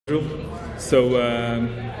So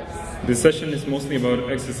this session is mostly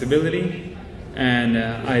about accessibility, and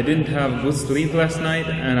I didn't have good sleep last night,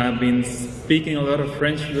 and I've been speaking a lot of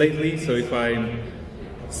French lately, so if I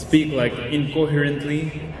speak like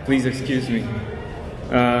incoherently, please excuse me.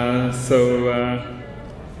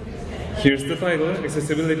 Here's the title: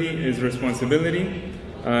 Accessibility is Responsibility.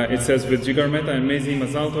 It says with Jigar Mehta and Maisie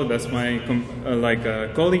Mazalto, that's my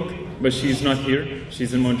colleague, but she's not here,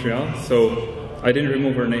 she's in Montreal, so I didn't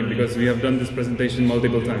remove her name because we have done this presentation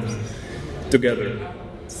multiple times together.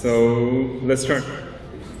 So let's start.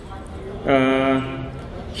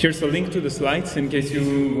 Here's a link to the slides in case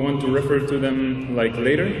you want to refer to them like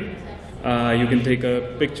later. You can take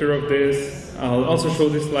a picture of this. I'll also show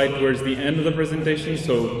this slide towards the end of the presentation,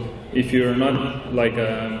 so if you're not like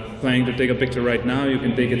planning to take a picture right now, you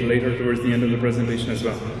can take it later towards the end of the presentation as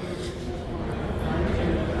well.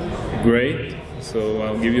 Great. So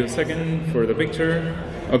I'll give you a second for the picture.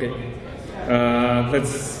 Okay,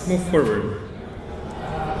 let's move forward.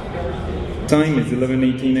 Time is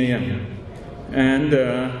 11:18 a.m. and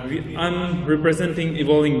I'm representing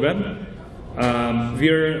Evolving Web.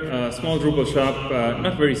 We're a small Drupal shop,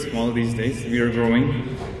 not very small these days, we are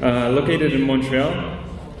growing, located in Montreal.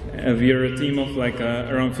 We are a team of like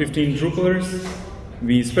around 15 Drupalers.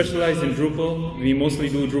 We specialize in Drupal. We mostly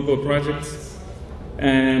do Drupal projects,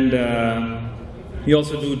 and we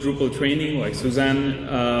also do Drupal training, like Suzanne,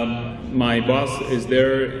 my boss, is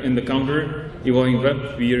there in the counter, Evolving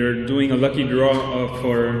Web. We are doing a lucky draw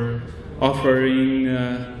for offering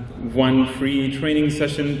one free training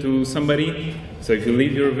session to somebody. So if you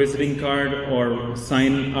leave your visiting card or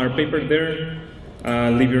sign our paper there,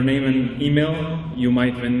 leave your name and email, you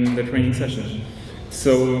might win the training session.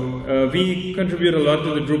 So we contribute a lot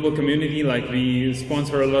to the Drupal community, like we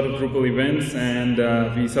sponsor a lot of Drupal events, and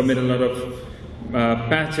we submit a lot of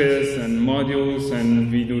patches and modules,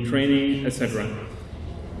 and we do training, etc.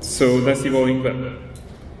 So that's Evolving Web.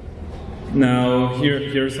 Now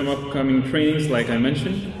here are some upcoming trainings, like I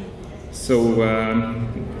mentioned. So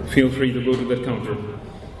feel free to go to that counter.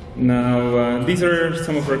 Now these are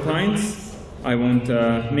some of our clients. I won't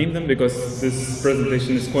name them because this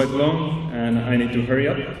presentation is quite long and I need to hurry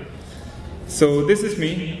up. So this is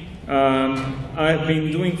me. I've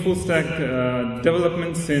been doing full stack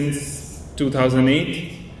development since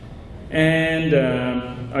 2008, and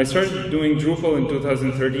I started doing Drupal in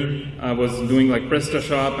 2013. I was doing like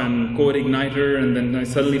PrestaShop and Code Igniter, and then I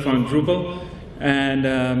suddenly found Drupal, and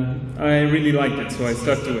I really liked it, so I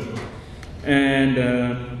stuck to it. And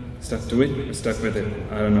stuck with it,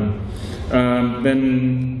 I don't know.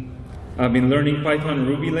 Then I've been learning Python and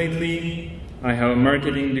Ruby lately. I have a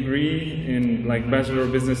marketing degree in like Bachelor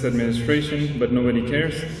of Business Administration, but nobody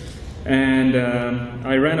cares. And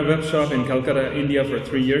I ran a web shop in Calcutta, India for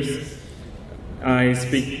 3 years. I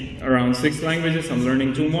speak around 6 languages, I'm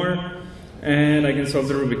learning 2 more, and I can solve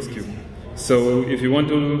the Rubik's Cube. So if you want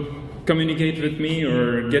to communicate with me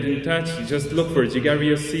or get in touch, just look for Jigar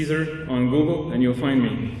Caesar on Google and you'll find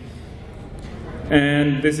me.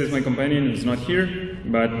 And this is my companion who's not here,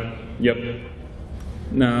 but yep.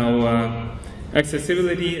 Now,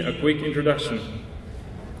 accessibility, a quick introduction.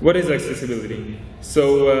 What is accessibility?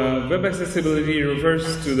 So web accessibility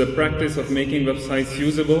refers to the practice of making websites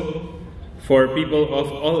usable for people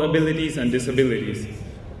of all abilities and disabilities.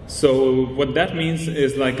 So what that means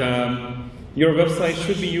is like your website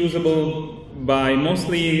should be usable by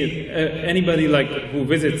mostly anybody like who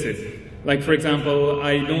visits it. Like for example,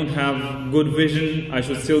 I don't have good vision, I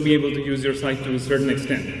should still be able to use your site to a certain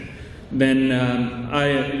extent. Then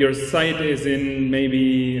your site is in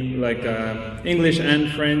maybe like English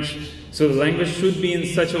and French, so the language should be in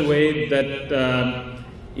such a way that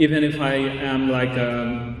even if I am like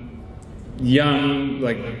a young,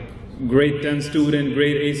 like grade 10 student,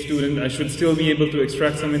 grade 8 student, I should still be able to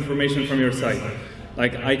extract some information from your site.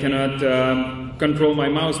 Like I cannot control my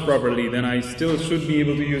mouse properly, then I still should be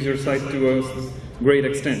able to use your site to a great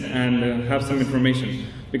extent and have some information,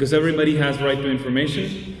 because everybody has right to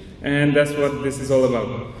information. And that's what this is all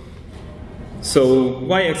about. So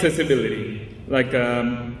why accessibility? Like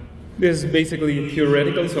this is basically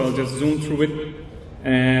theoretical, so I'll just zoom through it.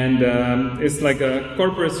 And it's like a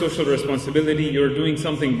corporate social responsibility. You're doing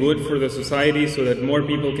something good for the society so that more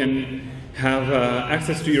people can have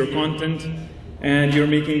access to your content, and you're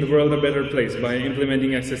making the world a better place by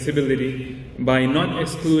implementing accessibility, by not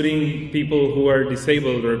excluding people who are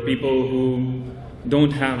disabled or people who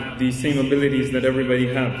don't have the same abilities that everybody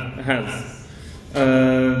has.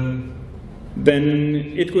 Then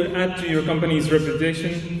it could add to your company's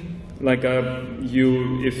reputation. like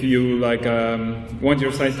if you like want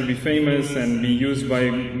your site to be famous and be used by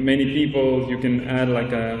many people, you can add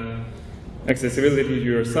like accessibility to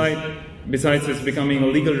your site. Besides, it's becoming a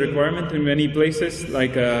legal requirement in many places.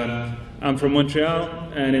 Like I'm from Montreal,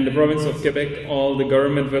 and in the province of Quebec, all the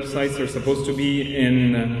government websites are supposed to be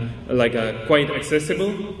in quite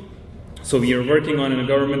accessible. So we are working on a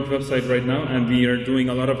government website right now, and we are doing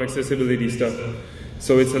a lot of accessibility stuff.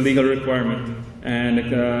 So it's a legal requirement,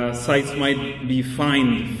 and sites might be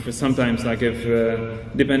fined for sometimes, like if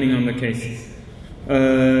depending on the case.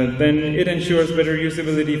 Then it ensures better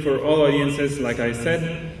usability for all audiences, like I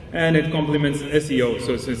said, and it complements SEO.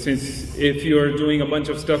 So since if you are doing a bunch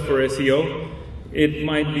of stuff for SEO, it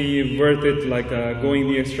might be worth it, like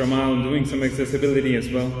going the extra mile, doing some accessibility as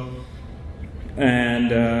well. And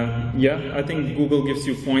yeah, I think Google gives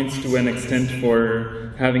you points to an extent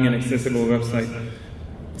for having an accessible website.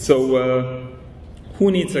 So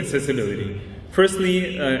who needs accessibility?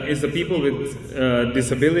 Firstly, is the people with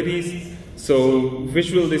disabilities. So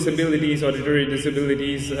visual disabilities, auditory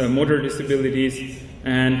disabilities, motor disabilities,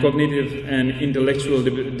 and cognitive and intellectual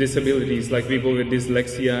disabilities, like people with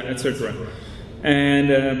dyslexia, etc. And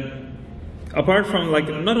apart from, like,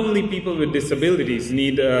 not only people with disabilities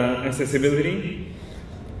need accessibility,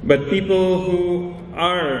 but people who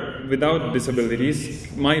are without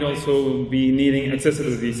disabilities might also be needing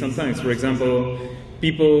accessibility sometimes. For example,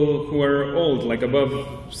 people who are old, like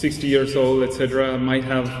above 60 years old, etc., might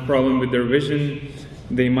have a problem with their vision.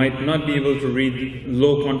 They might not be able to read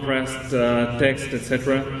low contrast text,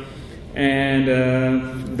 etc. And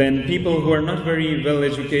then people who are not very well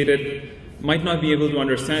educated might not be able to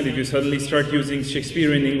understand if you suddenly start using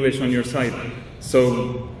Shakespearean English on your site.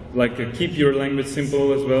 So, like, keep your language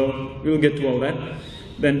simple as well. We'll get to all that.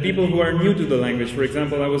 Then people who are new to the language. For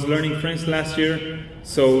example, I was learning French last year,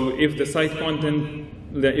 so if the site content,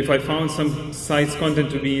 if I found some site's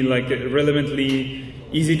content to be like relevantly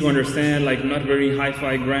easy to understand, like not very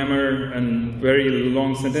hi-fi grammar and very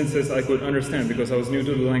long sentences, I could understand because I was new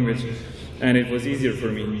to the language and it was easier for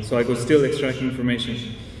me. So I could still extract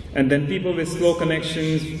information. And then people with slow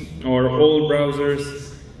connections or old browsers,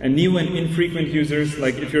 and new and infrequent users,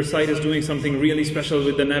 like if your site is doing something really special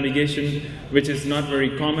with the navigation, which is not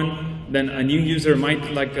very common, then a new user might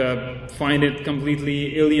find it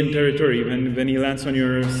completely alien territory. When he lands on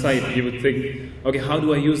your site, he would think, okay, how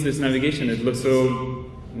do I use this navigation? It looks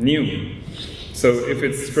so new. So if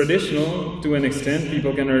it's traditional to an extent,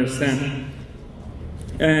 people can understand.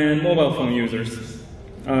 And mobile phone users,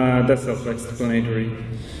 that's self-explanatory.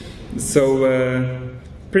 So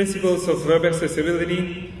principles of web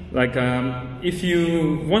accessibility, like if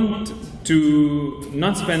you want to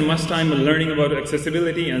not spend much time learning about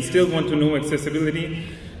accessibility and still want to know accessibility,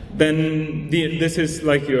 then this is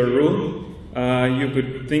like your rule. You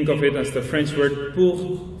could think of it as the French word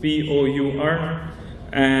pour, P-O-U-R,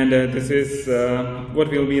 and this is what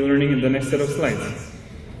we'll be learning in the next set of slides.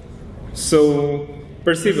 So,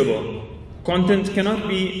 perceivable. Content cannot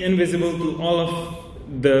be invisible to all of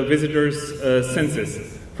the visitor's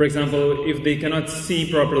senses. For example, if they cannot see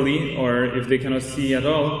properly or if they cannot see at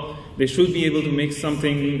all, they should be able to make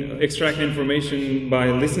something, extract information by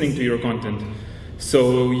listening to your content.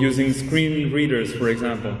 So using screen readers, for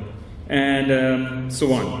example, and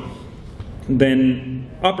so on. Then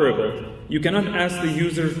operable. You cannot ask the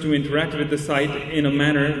user to interact with the site in a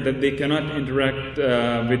manner that they cannot interact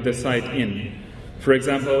with the site in. For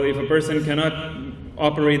example, if a person cannot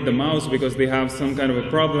operate the mouse because they have some kind of a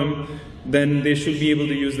problem, then they should be able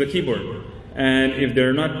to use the keyboard. And if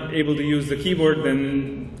they're not able to use the keyboard,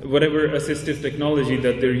 then whatever assistive technology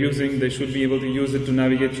that they're using, they should be able to use it to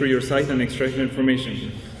navigate through your site and extract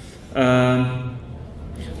information.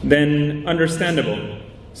 Then understandable.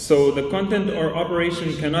 So the content or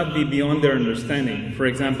operation cannot be beyond their understanding. For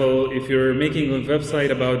example, if you're making a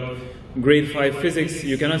website about grade 5 physics,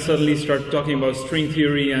 you cannot suddenly start talking about string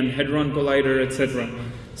theory and hadron collider, etc.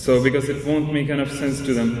 So because it won't make enough sense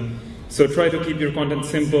to them. So try to keep your content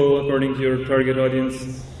simple according to your target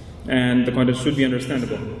audience, and the content should be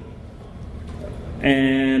understandable.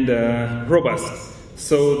 And robust.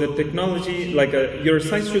 So the technology, like your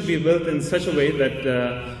site should be built in such a way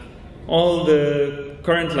that all the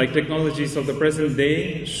current technologies of the present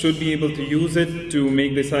day should be able to use it to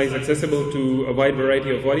make the site accessible to a wide variety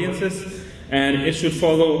of audiences, and it should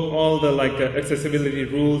follow all the accessibility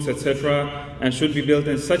rules, etc., and should be built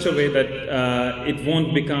in such a way that it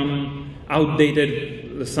won't become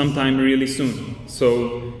outdated sometime really soon.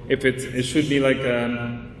 So if it should be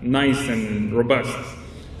nice and robust,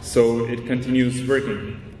 so it continues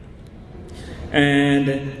working.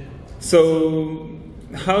 And so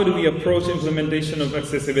how do we approach implementation of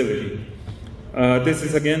accessibility? This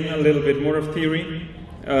is again a little bit more of theory.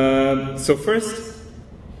 So first,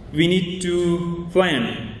 we need to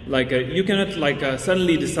plan. You cannot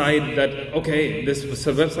suddenly decide that, okay, this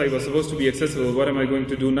website was supposed to be accessible, what am I going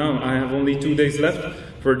to do now? I have only 2 days left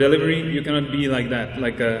for delivery. You cannot be like that.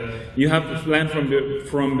 You have to plan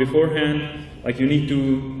from beforehand. You need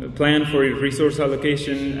to plan for resource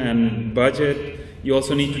allocation and budget. You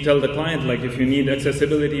also need to tell the client, if you need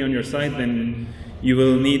accessibility on your site, then you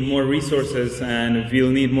will need more resources and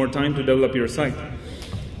you'll need more time to develop your site.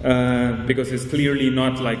 Because it's clearly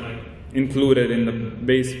not included in the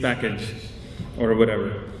base package or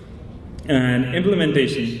whatever. And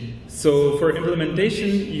implementation. So for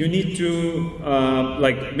implementation, you need to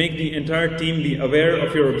make the entire team be aware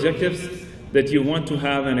of your objectives, that you want to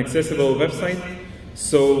have an accessible website.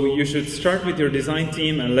 So you should start with your design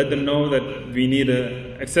team and let them know that we need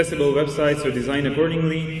an accessible website, so design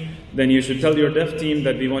accordingly. Then you should tell your dev team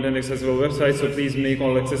that we want an accessible website, so please make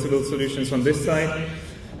all accessible solutions on this side.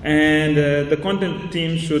 And the content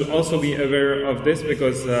team should also be aware of this,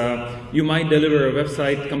 because you might deliver a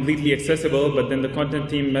website completely accessible, but then the content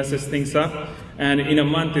team messes things up, and in a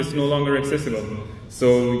month it's no longer accessible.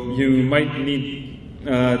 So you might need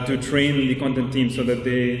to train the content team so that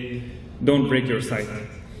they don't break your site.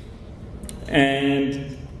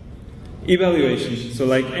 And evaluation. So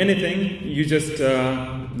like anything, you just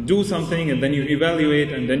do something and then you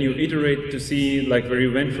evaluate and then you iterate to see where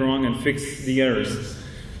you went wrong and fix the errors.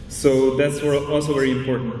 So that's also very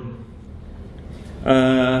important.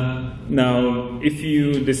 Now, if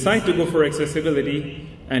you decide to go for accessibility,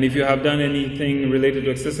 and if you have done anything related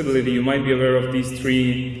to accessibility, you might be aware of these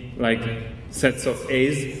three sets of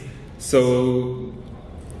A's. So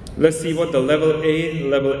let's see what the level A,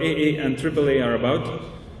 level AA, and AAA are about.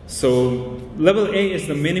 So level A is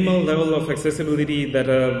the minimal level of accessibility that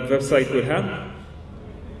a website would have.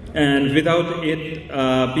 And without it,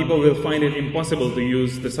 people will find it impossible to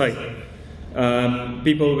use the site. Some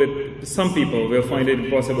people will find it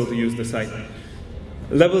impossible to use the site.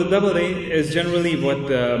 Level AA is generally what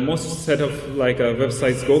most set of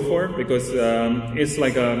websites go for, because it's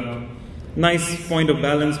a nice point of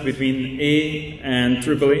balance between A and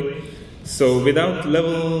AAA. So without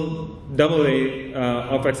level AA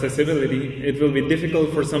of accessibility, it will be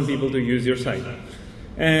difficult for some people to use your site.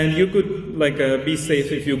 And you could be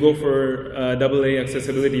safe if you go for AA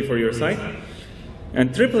accessibility for your site.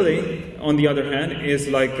 And AAA, on the other hand, is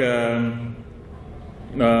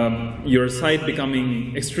your site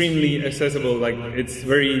becoming extremely accessible. It's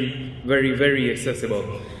very, very, very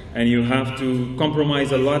accessible. And you have to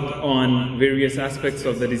compromise a lot on various aspects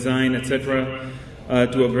of the design, etc.,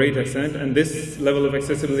 to a great extent. And this level of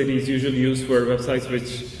accessibility is usually used for websites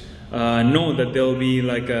which know that they'll be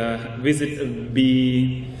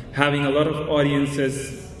be having a lot of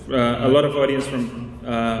audiences, a lot of audience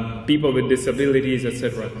from people with disabilities,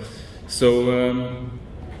 etc. So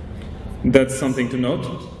that's something to note.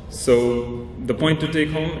 So the point to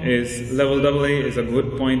take home is level AA is a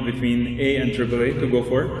good point between A and AAA to go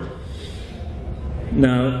for.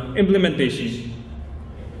 Now, implementation.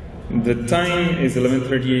 The time is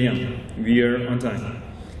 11:30 a.m. We are on time.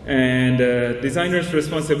 And designer's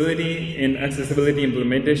responsibility in accessibility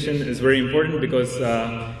implementation is very important, because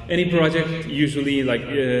any project, usually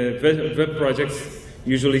web projects,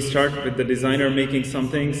 usually start with the designer making some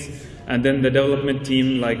things, and then the development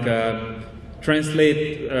team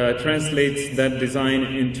translates that design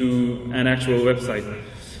into an actual website.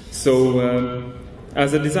 So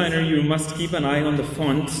as a designer, you must keep an eye on the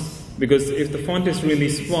fonts, because if the font is really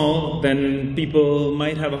small, then people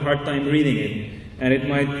might have a hard time reading it. And it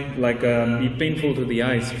might be painful to the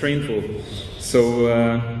eyes, painful. So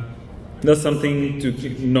that's something to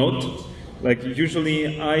note.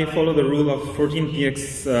 Usually I follow the rule of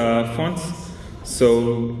 14px fonts.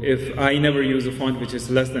 So if I never use a font which is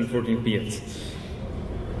less than 14px.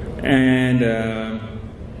 And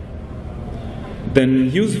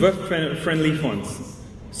then use web-friendly fonts.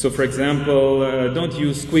 So for example, don't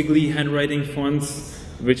use squiggly handwriting fonts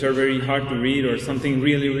which are very hard to read, or something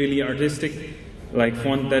really, really artistic, like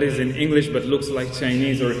font that is in English but looks like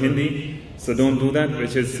Chinese or Hindi. So don't do that,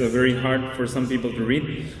 which is very hard for some people to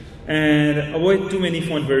read. And avoid too many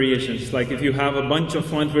font variations. If you have a bunch of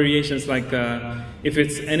font variations, if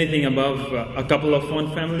it's anything above a couple of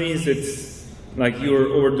font families, it's you're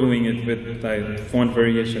overdoing it with font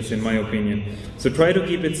variations, in my opinion. So try to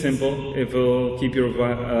keep it simple. It will keep your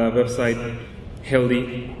website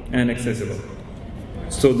healthy and accessible.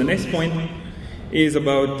 So the next point is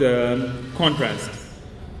about contrast.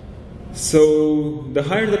 So the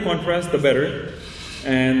higher the contrast, the better.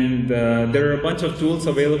 And there are a bunch of tools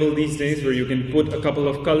available these days where you can put a couple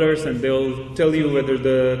of colors and they'll tell you whether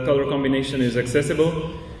the color combination is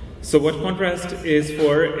accessible. So what contrast is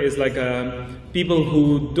for is like people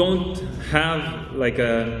who don't have like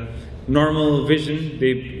a normal vision.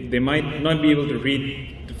 They might not be able to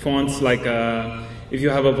read fonts like if you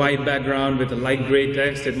have a white background with a light gray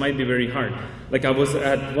text, it might be very hard. Like I was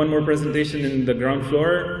at one more presentation in the ground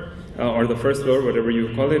floor, or the first floor, whatever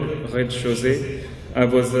you call it, rez-de-chaussée. I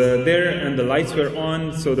was there and the lights were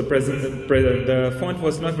on, so the font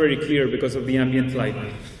was not very clear because of the ambient light.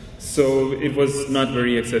 So it was not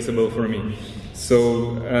very accessible for me.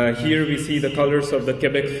 So here we see the colors of the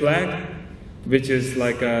Quebec flag, which is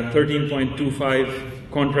like a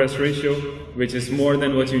 13.25 contrast ratio, which is more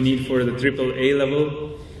than what you need for the AAA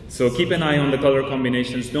level. So keep an eye on the color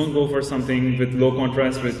combinations. Don't go for something with low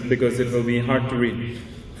contrast because it will be hard to read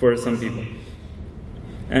for some people.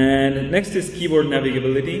 And next is keyboard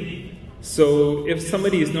navigability. So if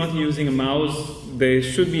somebody is not using a mouse, they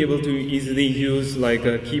should be able to easily use like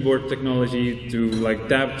a keyboard technology to like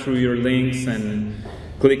tab through your links and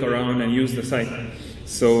click around and use the site.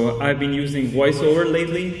 So I've been using VoiceOver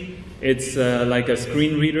lately. It's like a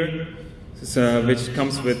screen reader, which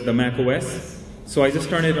comes with the Mac OS. So I just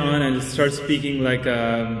turn it on and it starts speaking like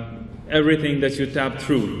everything that you tab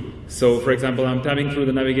through. So for example, I'm tabbing through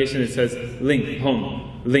the navigation, it says link,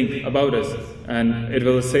 home, link, about us, and it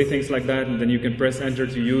will say things like that, and then you can press enter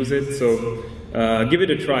to use it. So give it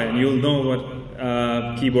a try and you'll know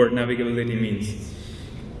what keyboard navigability means.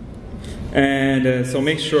 And so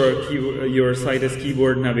make sure your site is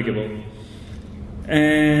keyboard navigable.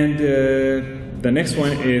 And the next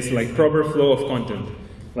one is like proper flow of content.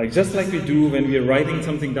 Like just like we do when we are writing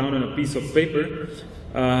something down on a piece of paper,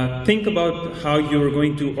 think about how you're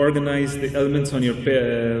going to organize the elements on your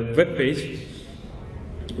web page.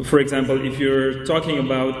 For example, if you're talking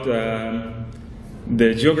about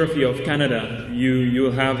the geography of Canada,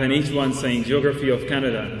 you'll have an H1 saying geography of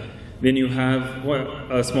Canada. Then you have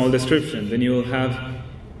a small description. Then you will have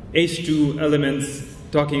H2 elements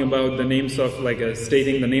talking about the names of, like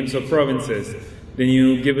stating the names of provinces. Then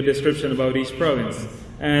you give a description about each province,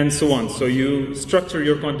 and so on. So you structure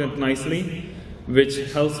your content nicely, which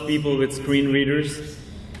helps people with screen readers,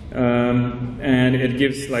 and it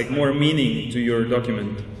gives like more meaning to your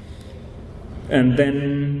document. And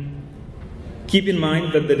then keep in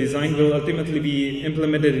mind that the design will ultimately be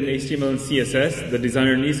implemented in HTML and CSS. The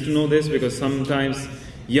designer needs to know this because sometimes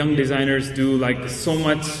young designers do like so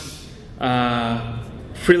much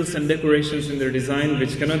frills and decorations in their design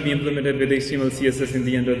which cannot be implemented with HTML, CSS at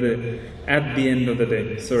the end of the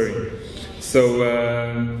day. Sorry. So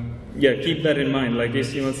yeah, keep that in mind. Like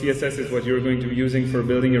HTML, CSS is what you're going to be using for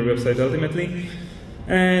building your website ultimately.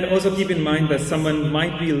 And also keep in mind that someone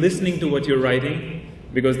might be listening to what you're writing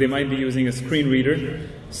because they might be using a screen reader.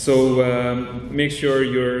 So make sure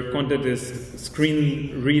your content is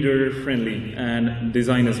screen reader friendly and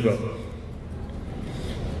design as well.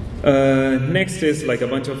 Next is like a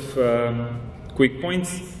bunch of quick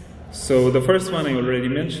points. So the first one I already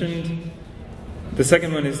mentioned. The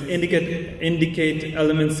second one is indicate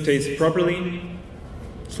element states properly.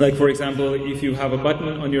 Like for example, if you have a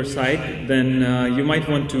button on your site, then you might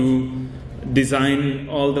want to design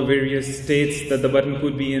all the various states that the button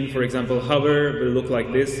could be in. For example, hover will look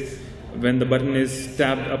like this. When the button is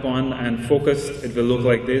tabbed upon and focused, it will look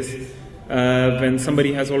like this. When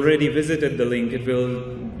somebody has already visited the link, it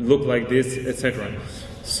will look like this, etc.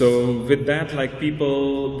 So with that, like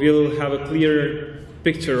people will have a clear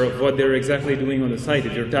picture of what they're exactly doing on the site.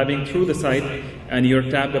 If you're tabbing through the site and you're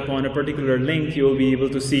tabbed upon a particular link, you'll be able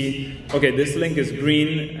to see, okay, this link is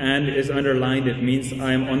green and is underlined. It means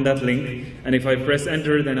I'm on that link. And if I press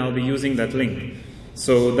enter, then I'll be using that link.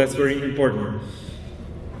 So that's very important.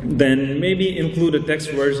 Then maybe include a text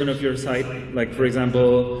version of your site. Like for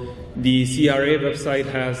example, the CRA website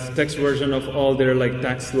has text version of all their like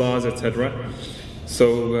tax laws, etc.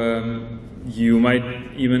 So you might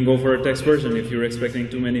even go for a text version if you're expecting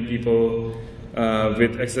too many people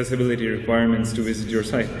with accessibility requirements to visit your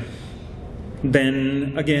site.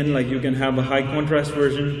 Then again, like you can have a high contrast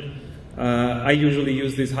version. I usually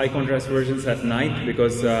use these high contrast versions at night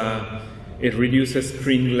because it reduces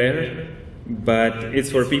screen glare, but it's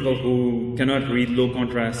for people who cannot read low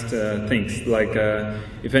contrast things. Like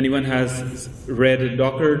if anyone has read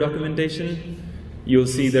Docker documentation, you'll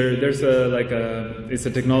see there's it's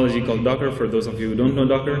a technology called Docker. For those of you who don't know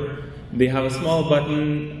Docker, they have a small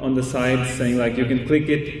button on the side saying like you can click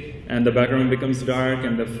it and the background becomes dark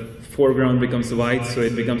and the foreground becomes white, so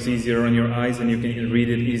it becomes easier on your eyes and you can read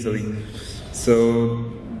it easily.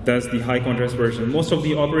 So does the high contrast version. Most of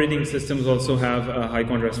the operating systems also have a high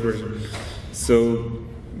contrast version. So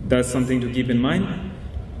that's something to keep in mind.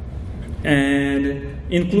 And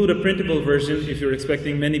include a printable version if you're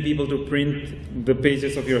expecting many people to print the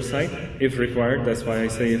pages of your site, if required. That's why I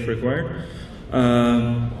say if required.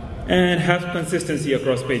 And have consistency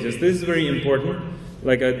across pages. This is very important.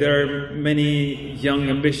 Like there are many young,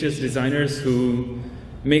 ambitious designers who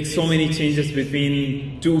make so many changes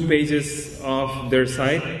between 2 pages of their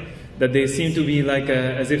site that they seem to be like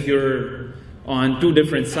as if you're on 2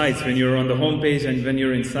 different sites when you're on the home page and when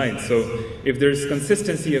you're inside. So if there's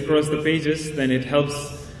consistency across the pages, then it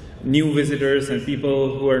helps new visitors and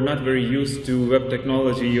people who are not very used to web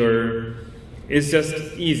technology, or it's just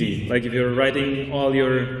easy. Like if you're writing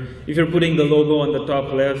if you're putting the logo on the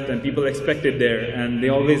top left and people expect it there, and they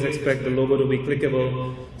always expect the logo to be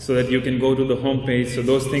clickable so that you can go to the home page. So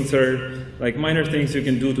those things are like minor things you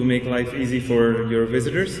can do to make life easy for your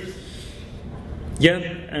visitors. Yeah,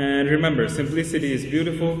 and remember, simplicity is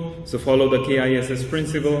beautiful, so follow the KISS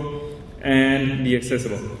principle and be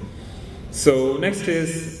accessible. So next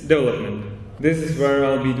is development. This is where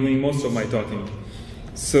I'll be doing most of my talking.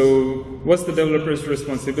 So what's the developer's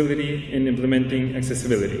responsibility in implementing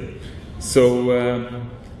accessibility? So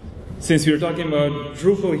since we're talking about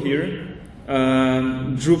Drupal here,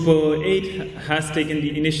 Drupal 8 has taken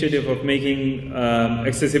the initiative of making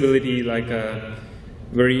accessibility like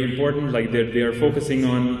very important. Like they are focusing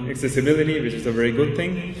on accessibility, which is a very good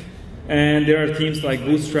thing. And there are teams like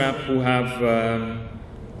Bootstrap who have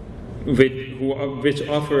which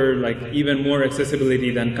offer like even more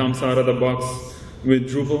accessibility than comes out of the box with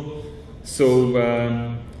Drupal.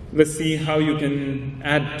 So let's see how you can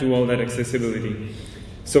add to all that accessibility.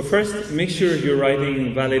 So first, make sure you're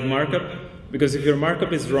writing valid markup, because if your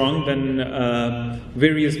markup is wrong, then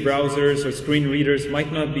various browsers or screen readers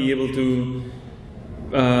might not be able to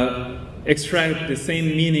extract the same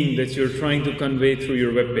meaning that you're trying to convey through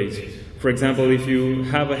your web page. For example, if you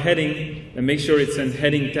have a heading, then make sure it's a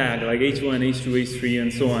heading tag, like H1, H2, H3,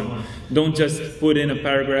 and so on. Don't just put in a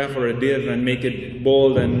paragraph or a div and make it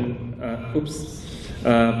bold and,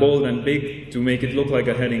 bold and big to make it look like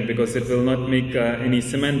a heading, because it will not make any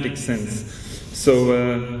semantic sense.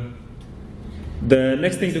 So the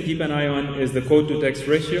next thing to keep an eye on is the code to text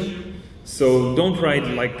ratio. So don't write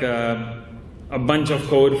like a bunch of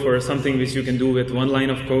code for something which you can do with 1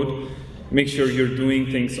 line of code. Make sure you're doing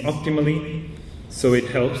things optimally, so it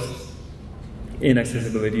helps in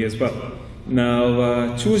accessibility as well.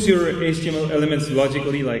 Now, choose your HTML elements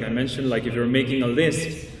logically, like I mentioned. Like if you're making a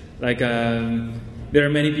list, like there are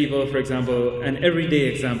many people, for example, an everyday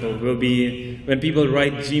example will be when people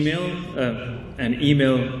write Gmail, an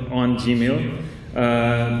email on Gmail,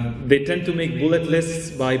 they tend to make bullet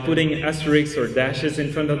lists by putting asterisks or dashes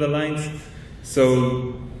in front of the lines.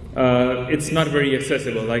 So it's not very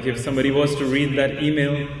accessible. Like if somebody was to read that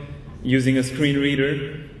email using a screen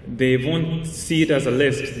reader, they won't see it as a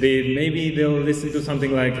list. Maybe they'll listen to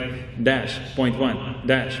something like dash, .1,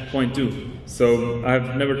 dash, .2. So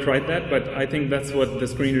I've never tried that, but I think that's what the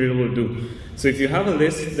screen reader will do. So if you have a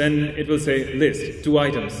list, then it will say list, 2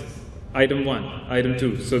 items, item 1, item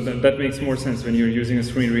 2. So that makes more sense when you're using a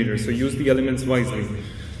screen reader. So use the elements wisely.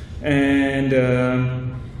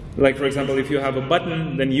 And like for example, if you have a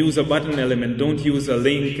button, then use a button element. Don't use a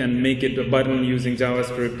link and make it a button using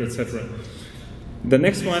JavaScript, etc. The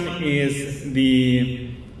next one is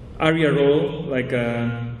the ARIA role. Like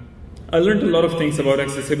I learned a lot of things about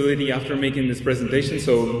accessibility after making this presentation.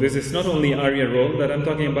 So this is not only ARIA role that I'm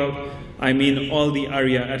talking about. I mean all the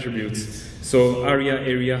ARIA attributes. So ARIA,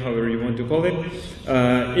 area, however you want to call it.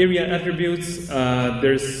 ARIA attributes,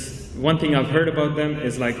 there's one thing I've heard about them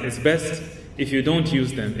is like it's best if you don't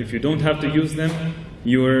use them. If you don't have to use them,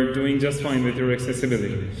 you're doing just fine with your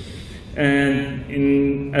accessibility.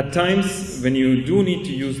 And at times, when you do need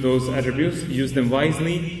to use those attributes, use them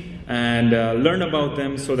wisely and learn about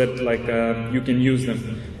them so that you can use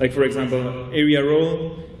them. Like for example, area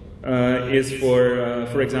role is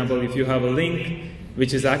for example, if you have a link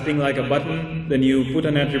which is acting like a button, then you put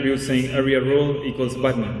an attribute saying area role equals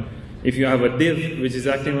button. If you have a div which is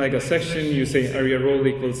acting like a section, you say area role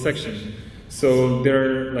equals section. So there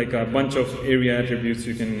are like a bunch of area attributes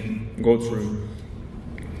you can go through.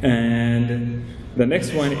 And the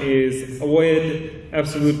next one is avoid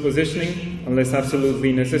absolute positioning unless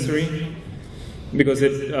absolutely necessary, because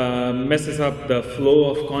it messes up the flow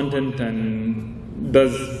of content and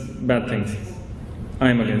does bad things.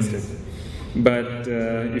 I'm against it. But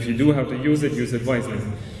if you do have to use it wisely.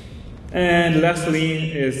 And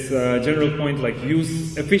lastly is a general point, like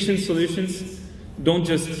use efficient solutions. don't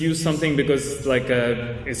just use something because like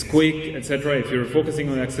it's quick, etc. If you're focusing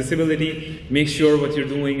on accessibility, make sure what you're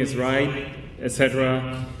doing is right,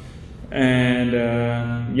 etc. And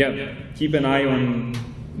yeah, keep an eye on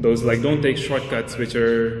those, like don't take shortcuts which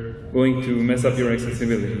are going to mess up your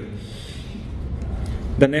accessibility.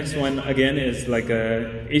 The next one again is like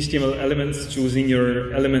HTML elements, choosing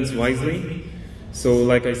your elements wisely. So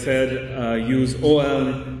like I said, use OL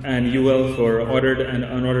and UL for ordered and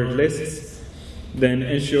unordered lists. Then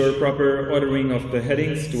ensure proper ordering of the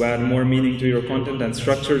headings to add more meaning to your content and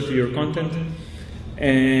structure to your content.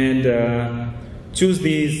 And choose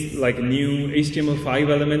these like new HTML5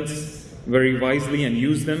 elements very wisely and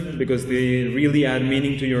use them because they really add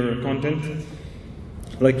meaning to your content.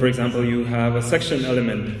 Like for example, you have a section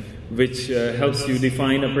element which helps you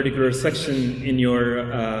define a particular section in your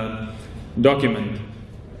document.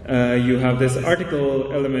 You have this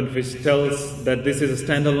article element which tells that this is a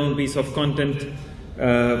standalone piece of content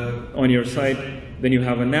on your site. Then you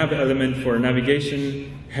have a nav element for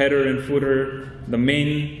navigation, header and footer, the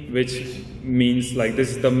main, which means like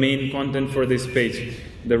this is the main content for this page.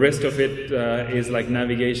 The rest of it is like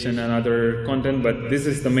navigation and other content, but this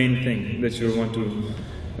is the main thing that you want to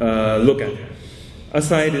look at.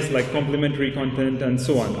 Aside is like complementary content and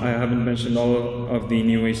so on. I haven't mentioned all of the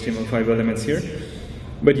new HTML5 elements here,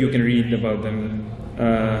 but you can read about them.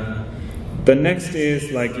 The next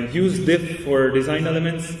is like use div for design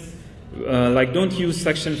elements. Like don't use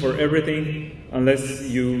section for everything unless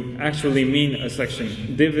you actually mean a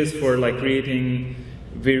section. Div is for like creating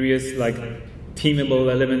various like themable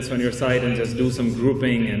elements on your site and just do some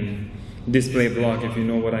grouping and display block, if you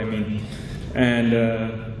know what I mean. And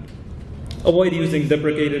avoid using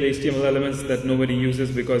deprecated HTML elements that nobody uses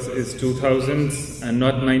because it's 2000s and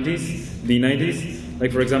not 90s, the 90s.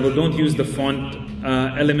 Like for example, don't use the font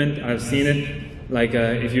element. I've seen it. Like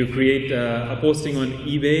if you create a posting on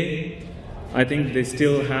eBay, I think they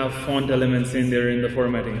still have font elements in there in the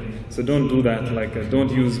formatting. So don't do that. Like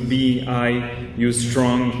don't use B, I, use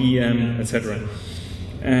strong, EM, etc.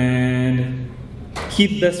 And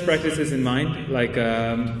keep best practices in mind. Like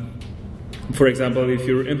for example, if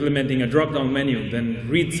you're implementing a drop-down menu, then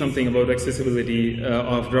read something about accessibility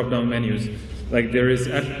of drop-down menus. Like there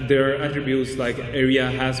are attributes like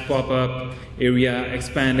area has pop-up, area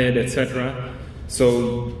expanded, etc.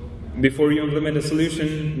 So before you implement a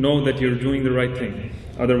solution, know that you're doing the right thing.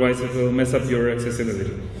 Otherwise, it will mess up your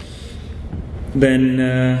accessibility. Then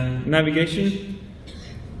navigation.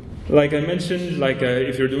 Like I mentioned, like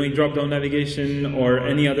if you're doing drop-down navigation or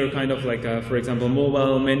any other kind of like, for example,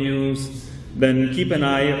 mobile menus, then keep an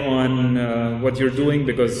eye on what you're doing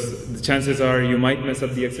because the chances are you might mess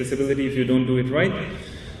up the accessibility if you don't do it right.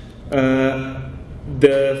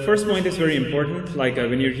 The first point is very important. Like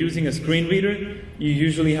when you're using a screen reader, you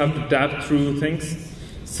usually have to tab through things.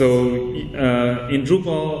 So in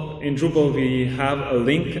Drupal we have a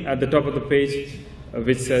link at the top of the page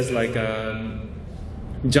which says like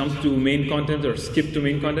jump to main content or skip to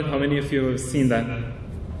main content. How many of you have seen that?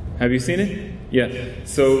 Have you seen it? Yeah.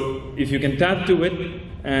 So if you can tab to it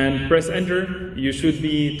and press enter, you should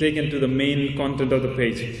be taken to the main content of the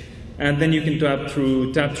page. And then you can tab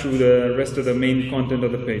through the rest of the main content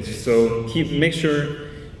of the page. So make sure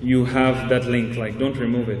you have that link, like don't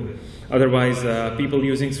remove it. Otherwise, people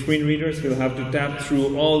using screen readers will have to tab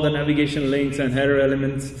through all the navigation links and header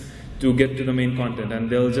elements to get to the main content, and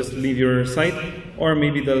they'll just leave your site, or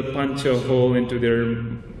maybe they'll punch a hole into their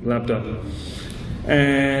laptop.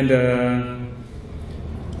 And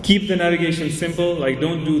keep the navigation simple, like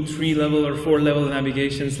don't do 3-level or 4-level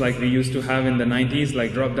navigations like we used to have in the 90s,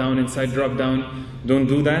 like drop down inside drop down. Don't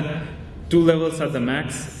do that. 2 levels at the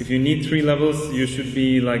max. If you need 3 levels, you should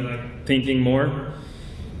be like thinking more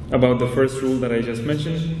about the first rule that I just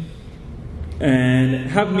mentioned. And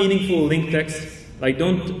have meaningful link text. Like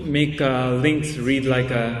don't make links read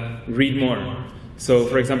like a read more. So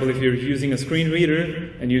for example, if you're using a screen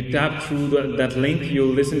reader and you tap through that link,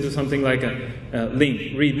 you'll listen to something like a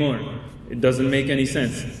link, read more. It doesn't make any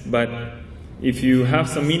sense. But if you have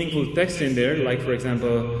some meaningful text in there, like for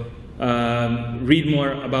example, read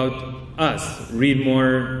more about us, read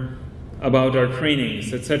more about our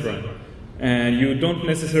trainings, etc. And you don't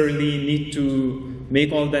necessarily need to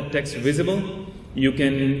make all that text visible. You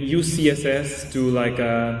can use CSS to like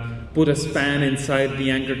put a span inside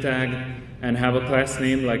the anchor tag and have a class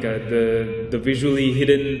name, like the visually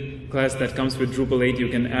hidden class that comes with Drupal 8. You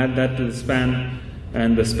can add that to the span,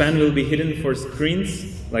 and the span will be hidden for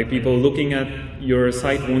screens. Like people looking at your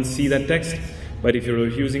site won't see that text. But if you're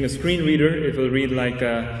using a screen reader, it will read like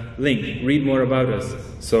a link, read more about us.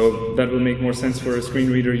 So that will make more sense for a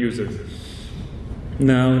screen reader user.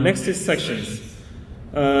 Now, next is sections.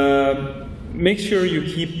 Make sure you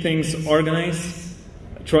keep things organized.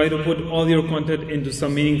 Try to put all your content into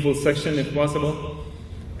some meaningful section if possible.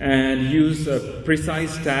 And use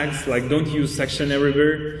precise tags, like don't use section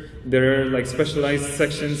everywhere. There are like specialized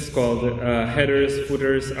sections called headers,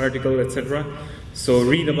 footers, article, etc. So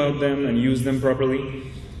read about them and use them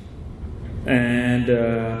properly. And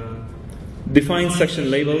define section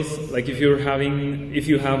labels, like if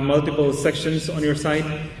you have multiple sections on your site,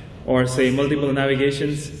 or say multiple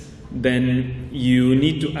navigations, then you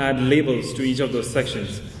need to add labels to each of those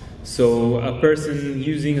sections. So a person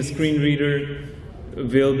using a screen reader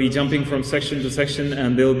will be jumping from section to section,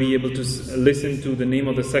 and they'll be able to listen to the name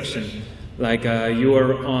of the section. Like you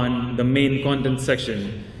are on the main content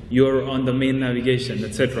section, you're on the main navigation,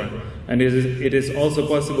 etc. And it is also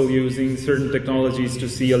possible using certain technologies to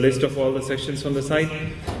see a list of all the sections on the site,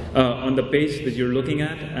 on the page that you're looking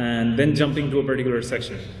at, and then jumping to a particular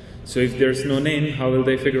section. So if there's no name, how will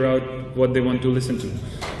they figure out what they want to listen to?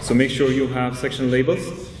 So make sure you have section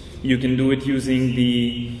labels. You can do it using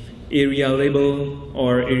the area label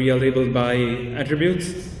or area labeled by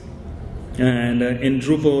attributes. And in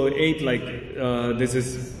Drupal 8, this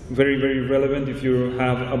is very, very relevant if you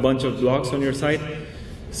have a bunch of blocks on your site.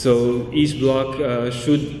 So each block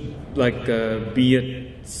should be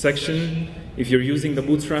a section. If you're using the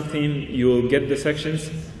Bootstrap theme, you'll get the sections,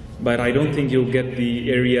 but I don't think you'll get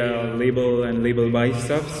the area label and label by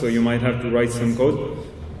stuff, so you might have to write some code.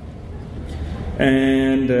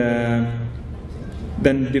 And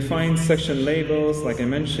then define section labels, like I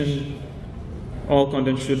mentioned. All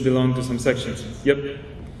content should belong to some sections. Yep.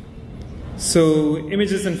 So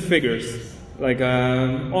images and figures.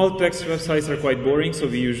 All text websites are quite boring, so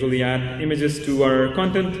we usually add images to our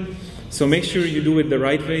content. So make sure you do it the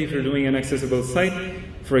right way if you're doing an accessible site.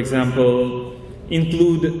 For example,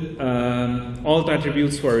 include alt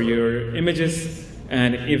attributes for your images,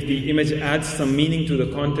 and if the image adds some meaning to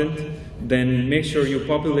the content, then make sure you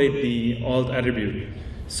populate the alt attribute.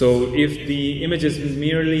 So if the image is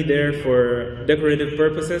merely there for decorative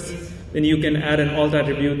purposes, then you can add an alt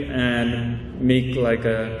attribute and make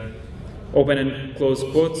a open and close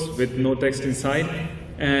quotes with no text inside.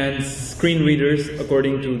 And screen readers,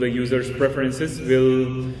 according to the user's preferences,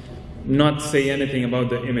 will not say anything about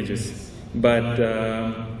the images. But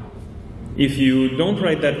if you don't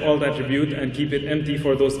write that alt attribute and keep it empty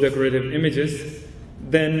for those decorative images,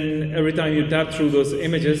 then every time you tap through those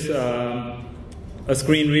images, a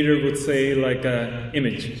screen reader would say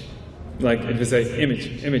image. It would say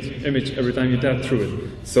image, image, image every time you tap through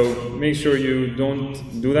it. So make sure you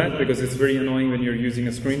don't do that, because it's very annoying when you're using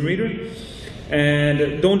a screen reader.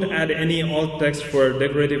 And don't add any alt text for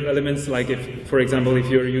decorative elements, like if, for example, if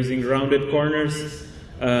you're using rounded corners,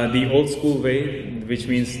 the old school way, which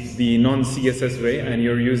means the non-CSS way, and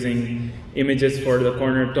you're using images for the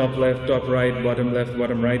corner, top left, top right, bottom left,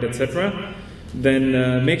 bottom right, etc.,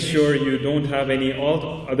 then make sure you don't have any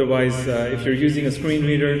alt. Otherwise, if you're using a screen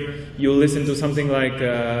reader, you'll listen to something like,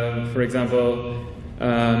 for example,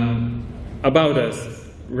 about us,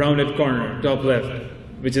 rounded corner, top left,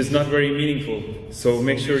 which is not very meaningful. So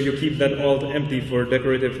make sure you keep that alt empty for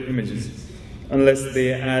decorative images. Unless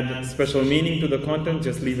they add special meaning to the content,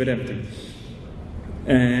 just leave it empty.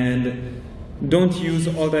 And don't use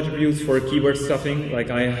alt attributes for keyword stuffing.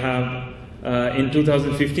 Like I have, in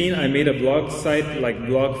 2015, I made a blog site,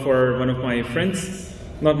 blog for one of my friends.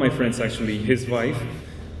 Not my friends, actually, his wife.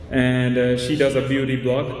 And she does a beauty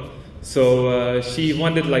blog. So she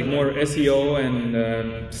wanted more SEO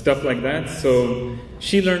and stuff like that. So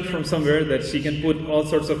she learned from somewhere that she can put all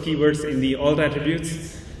sorts of keywords in the alt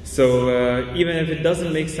attributes. So even if it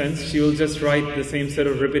doesn't make sense, she will just write the same set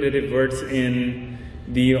of repetitive words in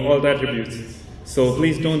the alt attributes. So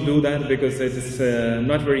please don't do that, because it is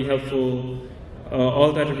not very helpful.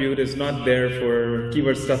 Alt attribute is not there for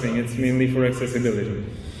keyword stuffing. It's mainly for accessibility.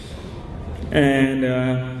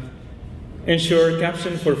 And ensure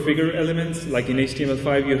caption for figure elements. Like in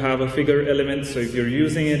HTML5, you have a figure element. So if you're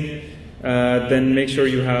using it, then make sure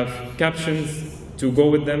you have captions to go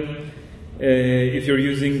with them. If you're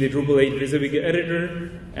using the Drupal 8 Visibig editor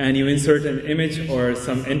and you insert an image or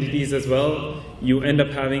some entities as well, you end up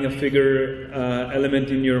having a figure element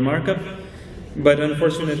in your markup. But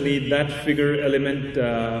unfortunately, that figure element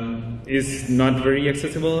is not very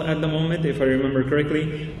accessible at the moment, if I remember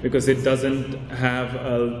correctly, because it doesn't have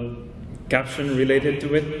a caption related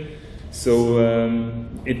to it. So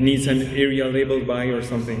it needs an area labeled by or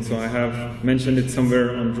something. So I have mentioned it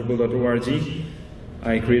somewhere on Drupal.org.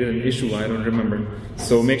 I created an issue, I don't remember.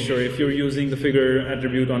 So make sure if you're using the figure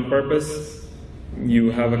attribute on purpose, you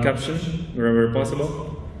have a caption wherever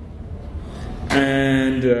possible.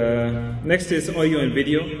 And next is audio and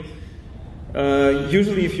video.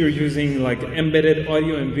 Usually if you're using like embedded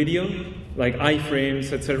audio and video, like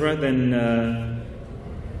iframes, etc., then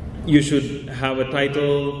you should have a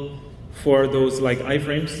title for those like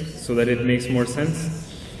iframes so that it makes more sense.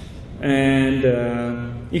 And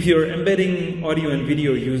if you're embedding audio and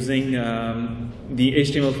video using the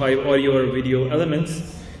HTML5 audio or video elements,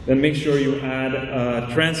 then make sure you add a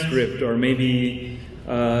transcript or maybe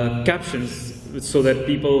captions so that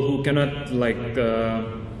people who cannot like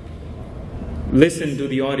listen to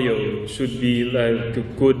the audio should be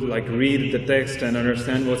like could like read the text and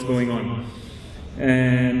understand what's going on.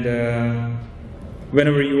 And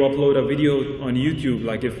whenever you upload a video on YouTube,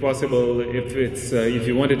 like if possible, if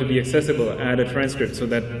you want it to be accessible, add a transcript so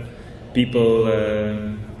that people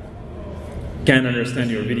can understand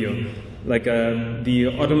your video. Like the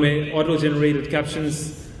auto-generated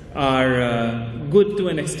captions are good to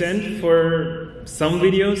an extent for some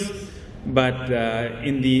videos, but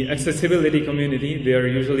in the accessibility community, they are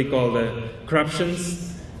usually called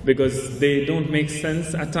craptions because they don't make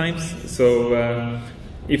sense at times. So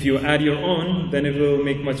if you add your own, then it will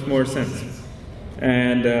make much more sense.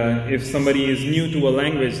 And if somebody is new to a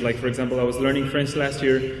language, like for example, I was learning French last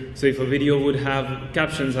year, so if a video would have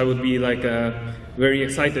captions, I would be like very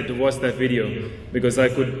excited to watch that video because I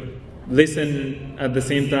could listen at the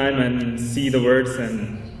same time and see the words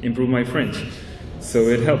and improve my French. So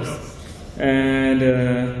it helps. And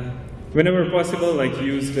whenever possible, like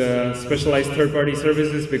use specialized third-party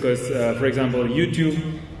services because, for example,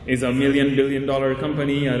 YouTube is $1 billion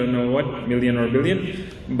company, I don't know what, million or billion,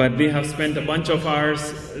 but they have spent a bunch of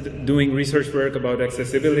hours doing research work about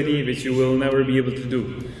accessibility, which you will never be able to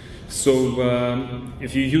do. So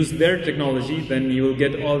if you use their technology, then you will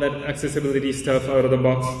get all that accessibility stuff out of the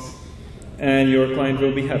box, and your client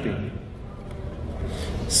will be happy.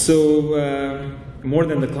 So more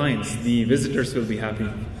than the clients, the visitors will be happy.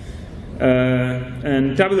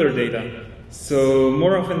 And tabular data. So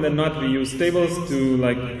more often than not, we use tables to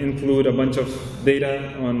like include a bunch of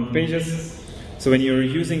data on pages. So when you're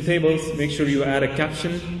using tables, make sure you add a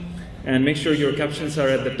caption, and make sure your captions are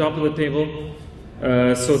at the top of the table,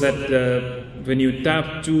 so that when you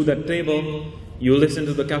tap to that table, you listen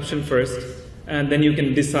to the caption first, and then you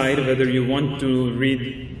can decide whether you want to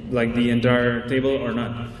read like the entire table or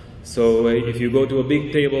not. So if you go to a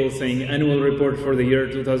big table saying annual report for the year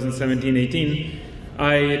 2017-18,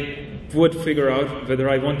 I would figure out whether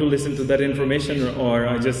I want to listen to that information or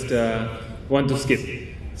I just want to skip.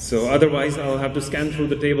 So otherwise I'll have to scan through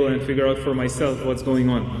the table and figure out for myself what's going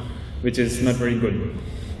on, which is not very good.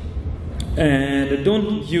 And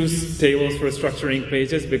don't use tables for structuring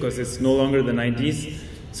pages because it's no longer the 90s.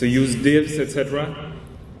 So use divs, etc.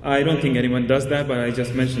 I don't think anyone does that, but I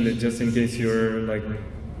just mentioned it just in case you're like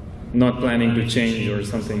not planning to change or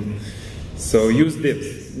something. So use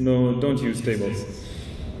divs, no, don't use tables.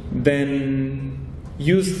 Then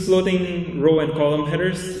use floating row and column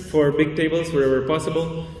headers for big tables wherever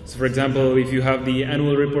possible. So for example, if you have the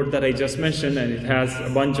annual report that I just mentioned and it has a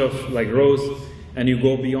bunch of like rows and you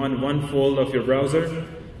go beyond one fold of your browser,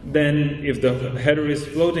 then if the header is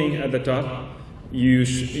floating at the top, you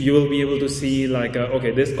will be able to see like,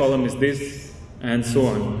 okay, this column is this, and so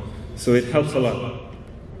on. So it helps a lot.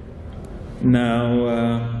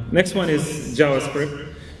 Now, next one is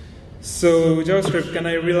JavaScript. So JavaScript, can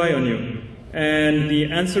I rely on you? And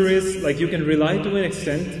the answer is, like, you can rely to an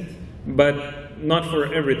extent, but not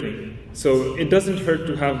for everything. So it doesn't hurt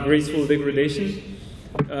to have graceful degradation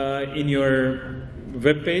in your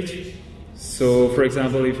web page. So for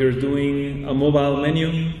example, if you're doing a mobile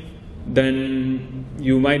menu, then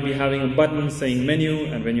you might be having a button saying menu,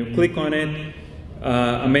 and when you click on it,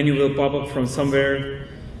 a menu will pop up from somewhere.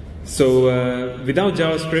 So without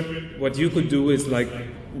JavaScript, what you could do is like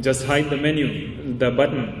just hide the menu, the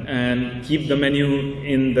button, and keep the menu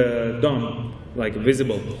in the DOM, like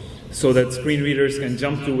visible, so that screen readers can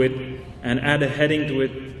jump to it and add a heading to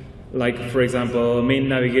it, like for example, main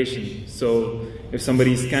navigation. So if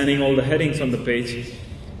somebody is scanning all the headings on the page,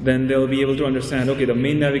 then they'll be able to understand, okay, the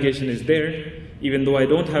main navigation is there. Even though I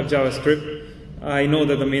don't have JavaScript, I know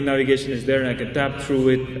that the main navigation is there and I can tap through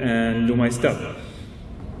it and do my stuff.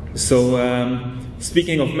 So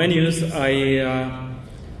speaking of menus, I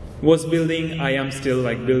was building, I am still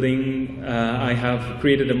like building, I have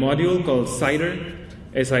created a module called SIDR,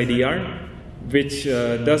 S-I-D-R, which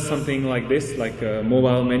does something like this, like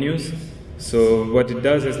mobile menus. So what it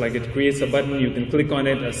does is like it creates a button, you can click on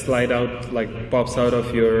it, a slide out like pops out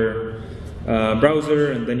of your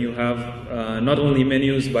browser, and then you have not only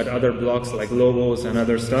menus but other blocks like logos and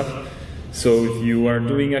other stuff. So if you are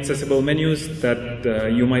doing accessible menus,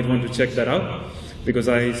 that you might want to check that out, because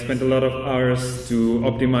I spent a lot of hours to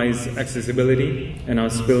optimize accessibility, and I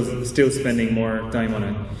was still spending more time on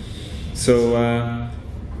it. So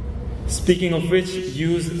speaking of which,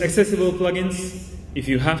 use accessible plugins. If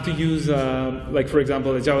you have to use, like for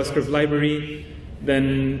example, a JavaScript library,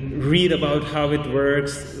 then read about how it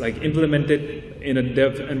works, like implement it in a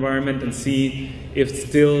dev environment and see if it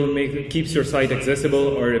still keeps your site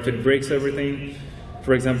accessible or if it breaks everything.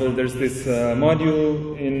 For example, there's this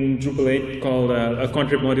module in Drupal 8 called a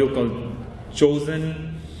contrib module called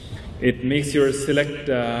Chosen. It makes your select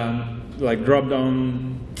like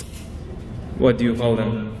drop-down, what do you call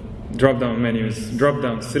them? Drop-down menus,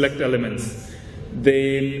 drop-down, select elements.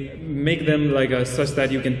 They make them like such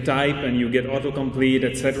that you can type and you get autocomplete,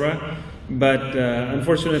 etc. But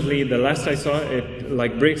unfortunately, the last I saw, it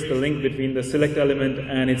like breaks the link between the select element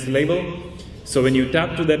and its label. So when you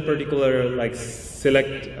tap to that particular like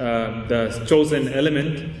select the chosen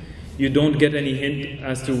element, you don't get any hint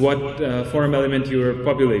as to what form element you are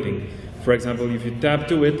populating. For example, if you tap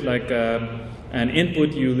to it like an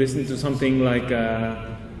input, you listen to something like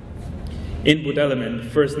input element,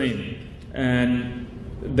 first name, and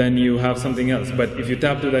then you have something else. But if you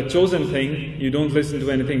tap to that chosen thing, you don't listen to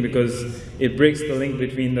anything because it breaks the link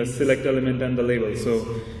between the select element and the label.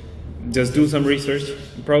 So just do some research.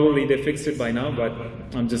 Probably they fixed it by now, but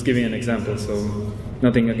I'm just giving an example, so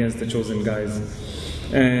nothing against the chosen guys.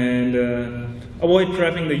 And avoid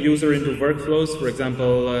trapping the user into workflows. For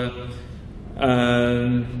example,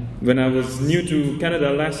 when I was new to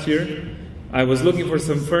Canada last year, I was looking for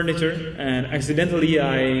some furniture, and accidentally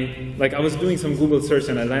I was doing some Google search,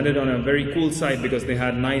 and I landed on a very cool site because they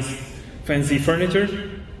had nice, fancy furniture.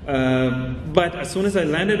 But as soon as I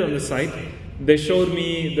landed on the site, they showed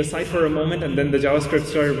me the site for a moment, and then the JavaScript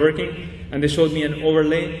started working, and they showed me an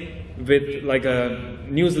overlay with like a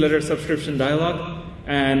newsletter subscription dialog.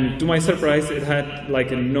 And to my surprise, it had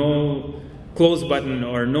like a no close button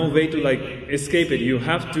or no way to like escape it. You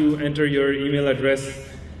have to enter your email address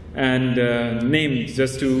and name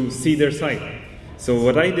just to see their site. So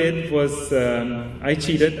what I did was I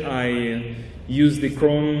cheated. I used the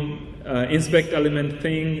Chrome inspect element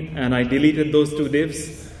thing, and I deleted those two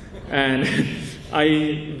divs, and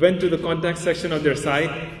I went to the contact section of their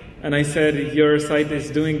site, and I said, your site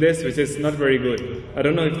is doing this, which is not very good. I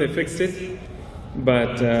don't know if they fixed it,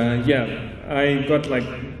 but yeah, I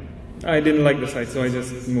didn't like the site, so I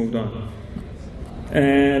just moved on.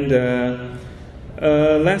 And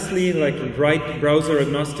lastly, like write browser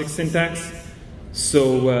agnostic syntax.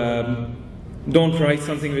 So don't write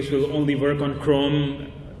something which will only work on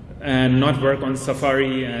Chrome and not work on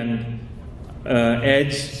Safari and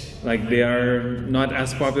Edge. Like they are not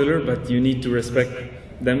as popular, but you need to respect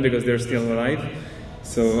them because they're still alive.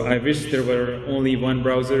 So I wish there were only one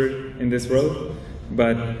browser in this world,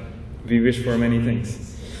 but we wish for many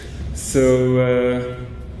things. So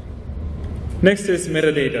next is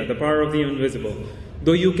metadata, the power of the invisible.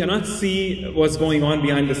 Though you cannot see what's going on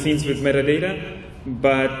behind the scenes with metadata,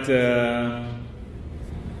 but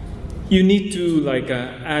you need to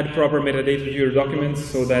add proper metadata to your documents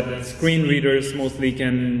so that screen readers mostly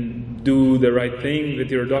can do the right thing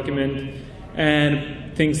with your document,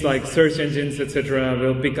 and things like search engines, etc.,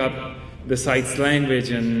 will pick up the site's language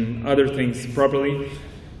and other things properly.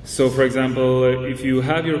 So, for example, if you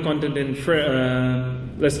have your content in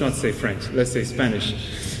let's not say French, let's say Spanish.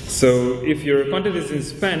 So if your content is in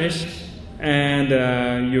Spanish and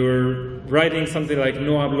you're writing something like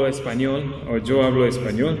no hablo español or yo hablo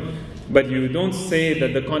español, but you don't say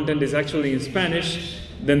that the content is actually in Spanish,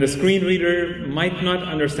 then the screen reader might not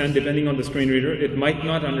understand, depending on the screen reader, it might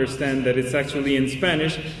not understand that it's actually in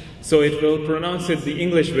Spanish, so it will pronounce it the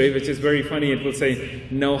English way, which is very funny. It will say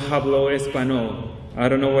no hablo español. I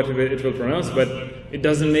don't know what it will pronounce, but it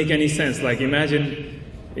doesn't make any sense. Like imagine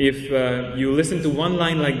if you listen to one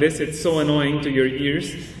line like this, it's so annoying to your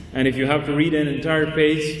ears, and if you have to read an entire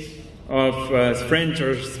page of French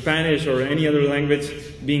or Spanish or any other language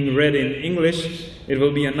being read in English, it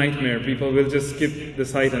will be a nightmare. People will just skip the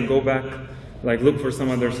site and go back, look for some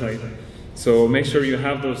other site. So make sure you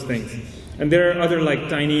have those things. And there are other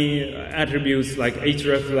tiny attributes like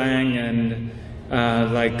hreflang and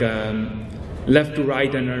left to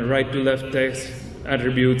right and right to left text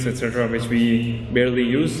attributes, etc., which we barely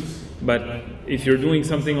use. But if you're doing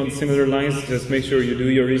something on similar lines, just make sure you do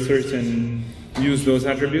your research and use those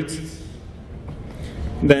attributes.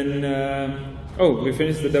 Then, oh, we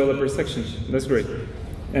finished the developer section. That's great.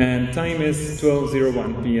 And time is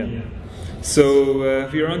 12:01 p.m. So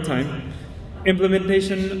we are on time.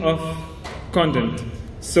 Implementation of content.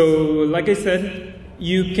 So like I said,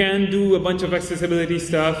 you can do a bunch of accessibility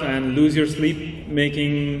stuff and lose your sleep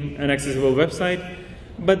making an accessible website,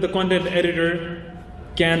 but the content editor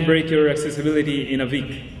can break your accessibility in a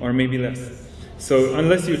week or maybe less. So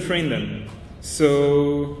unless you train them.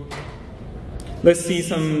 So let's see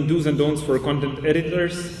some do's and don'ts for content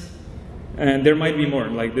editors. And there might be more,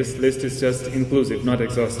 like this list is just inclusive, not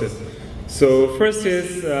exhaustive. So first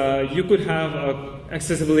is you could have an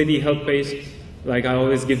accessibility help page. Like I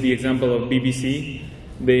always give the example of BBC.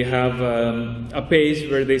 They have a page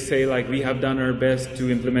where they say like, we have done our best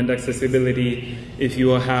to implement accessibility. If you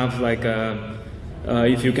have like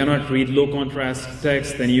if you cannot read low contrast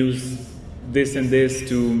text, then use this and this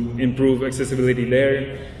to improve accessibility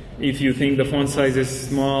there. If you think the font size is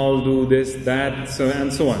small, do this, that, so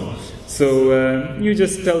and so on. So you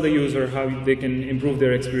just tell the user how they can improve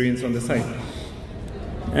their experience on the site.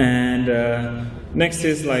 And next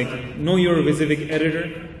is like, know your Wysiwyg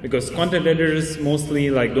editor, because content editors mostly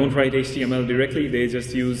like don't write HTML directly, they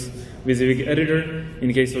just use Wysiwyg editor.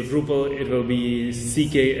 In case of Drupal, it will be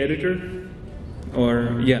CK editor.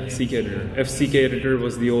 Or, yeah, CK editor. FCK editor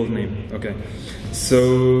was the old name. Okay.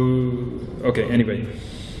 So, okay, anyway.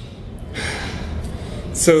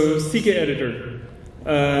 So, CK editor.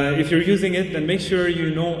 If you're using it, then make sure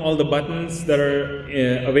you know all the buttons that are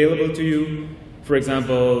available to you. For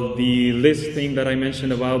example, the list thing that I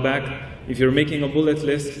mentioned a while back. If you're making a bullet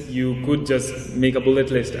list, you could just make a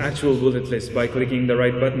bullet list, actual bullet list, by clicking the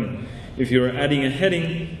right button. If you're adding a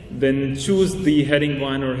heading, then choose the heading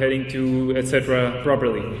 1 or heading 2, etc.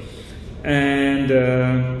 properly. And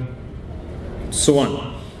so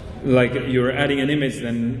on. Like you're adding an image,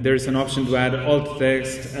 then there's an option to add alt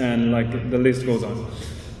text, and like the list goes on.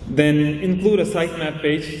 Then include a sitemap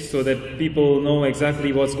page so that people know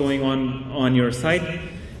exactly what's going on your site.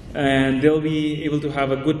 And they'll be able to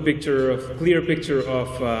have a good picture, clear picture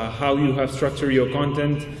of how you have structured your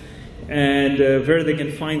content and where they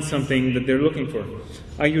can find something that they're looking for.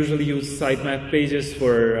 I usually use sitemap pages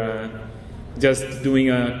for just doing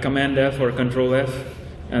a Command F or Control F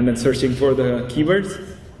and then searching for the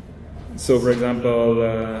keywords. So for example,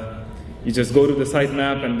 you just go to the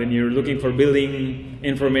sitemap and then you're looking for billing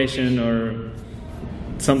information or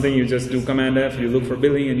something, you just do Command F, you look for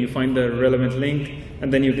billing and you find the relevant link,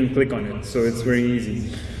 and then you can click on it. So it's very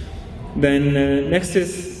easy. Then next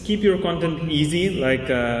is keep your content easy. Like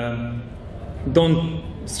don't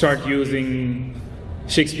start using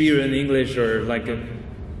Shakespearean English or like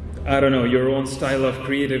I don't know, your own style of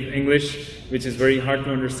creative English, which is very hard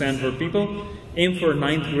to understand for people. Aim for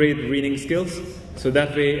 9th grade reading skills, so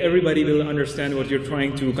that way everybody will understand what you're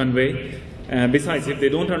trying to convey. Besides, if they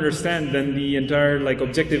don't understand, then the entire like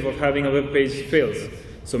objective of having a web page fails.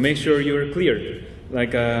 So make sure you're clear.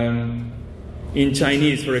 Like in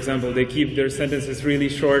Chinese, for example, they keep their sentences really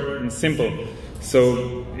short and simple.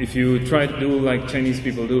 So if you try to do like Chinese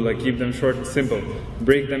people do, like keep them short and simple,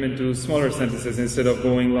 break them into smaller sentences instead of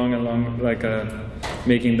going long and long, like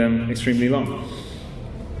making them extremely long.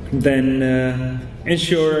 Then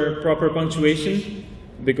ensure proper punctuation,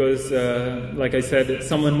 because like I said,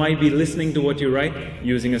 someone might be listening to what you write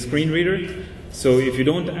using a screen reader. So if you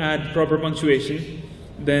don't add proper punctuation,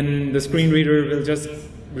 then the screen reader will just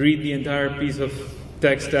read the entire piece of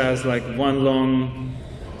text as like one long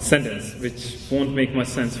sentence, which won't make much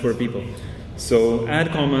sense for people. So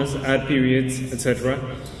add commas, add periods, etc.,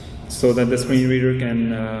 so that the screen reader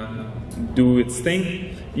can do its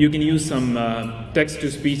thing. You can use some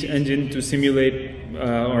text-to-speech engine to simulate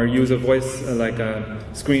or use a voice like a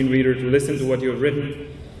screen reader to listen to what you've written,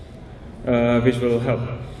 which will help.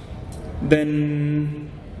 Then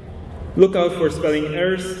look out for spelling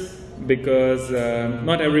errors, because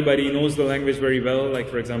not everybody knows the language very well. Like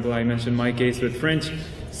for example, I mentioned my case with French.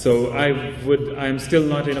 So I'm still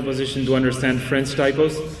not in a position to understand French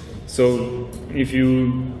typos. So if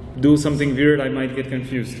you do something weird, I might get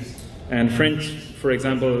confused. And French, for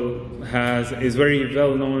example, is very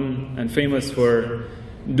well known and famous for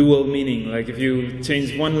dual meaning. Like if you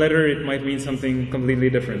change one letter, it might mean something completely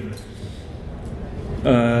different.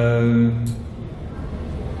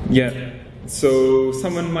 Yeah. So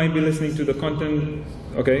someone might be listening to the content.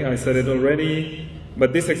 Okay, I said it already.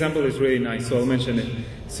 But this example is really nice, so I'll mention it.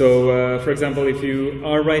 So, for example, if you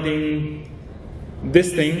are writing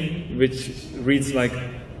this thing, which reads like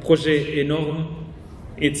projet énorme,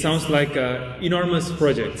 it sounds like enormous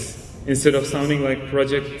projects, instead of sounding like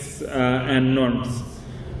projects and norms.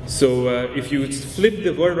 So, if you flip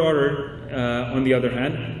the word order, on the other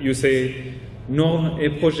hand, you say normes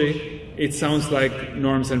et projet, it sounds like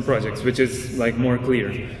norms and projects, which is like more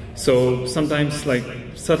clear. So, sometimes like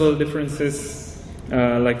subtle differences,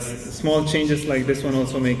 like small changes like this one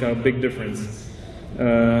also make a big difference.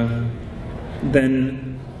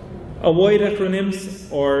 Then avoid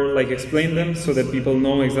acronyms or like explain them so that people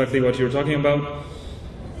know exactly what you're talking about.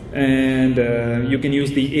 And you can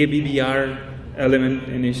use the ABBR element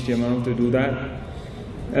in HTML to do that.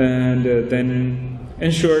 And then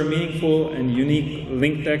ensure meaningful and unique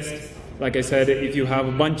link text. Like I said, if you have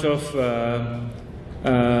a bunch of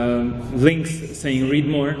links saying read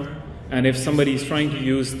more, and if somebody is trying to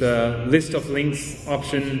use the list of links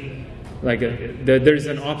option, like there's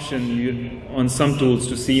an option on some tools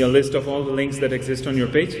to see a list of all the links that exist on your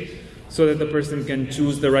page, so that the person can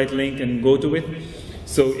choose the right link and go to it.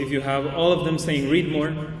 So if you have all of them saying read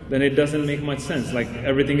more, then it doesn't make much sense. Like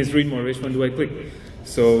everything is read more, which one do I click?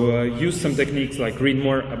 So use some techniques like read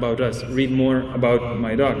more about us, read more about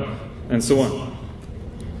my dog, and so on.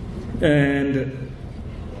 And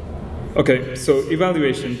okay, so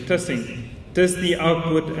evaluation, testing. Test the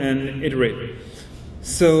output and iterate.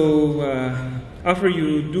 So after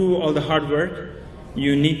you do all the hard work,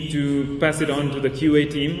 you need to pass it on to the QA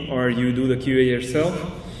team, or you do the QA yourself,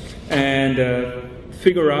 and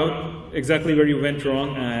figure out exactly where you went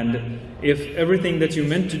wrong, and if everything that you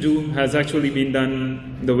meant to do has actually been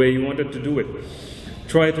done the way you wanted to do it.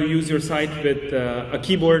 Try to use your site with a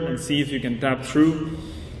keyboard and see if you can tap through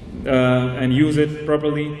and use it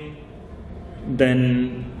properly.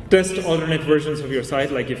 Then test alternate versions of your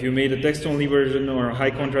site, like if you made a text-only version or a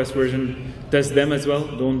high-contrast version, test them as well,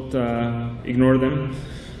 don't ignore them.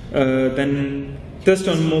 Then test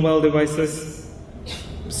on mobile devices,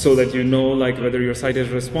 so that you know like whether your site is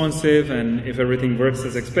responsive and if everything works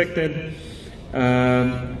as expected.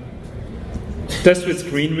 Test with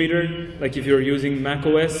screen reader, like if you're using Mac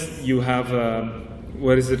OS, you have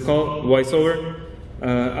what is it called? VoiceOver.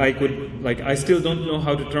 I still don't know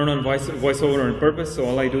how to turn on VoiceOver on purpose, so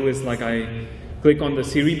all I do is like I click on the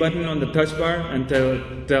Siri button on the touch bar and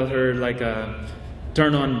tell her like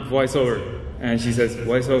turn on VoiceOver, and she says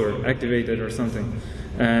VoiceOver activated or something,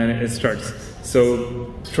 and it starts.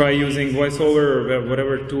 So try using VoiceOver or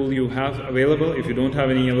whatever tool you have available. If you don't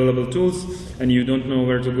have any available tools and you don't know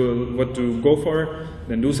where to go, what to go for,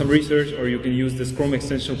 then do some research, or you can use this Chrome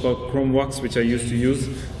extension called ChromeVox, which I used to use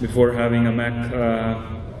before having a Mac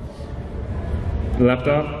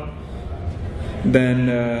laptop. Then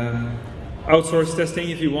outsource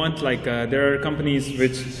testing if you want. Like there are companies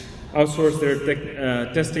which outsource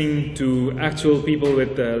their testing to actual people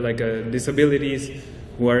with disabilities,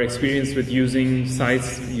 who are experienced with using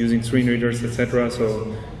sites, using screen readers, etc.,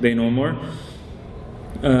 so they know more.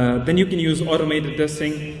 Then you can use automated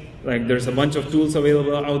testing. Like there's a bunch of tools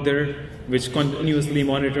available out there which continuously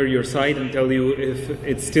monitor your site and tell you if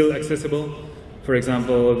it's still accessible. For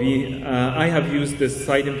example, I have used this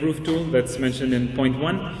site improve tool that's mentioned in point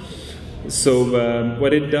 1. So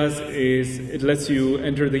what it does is it lets you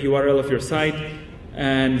enter the URL of your site,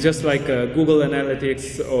 and just like Google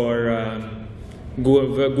Analytics or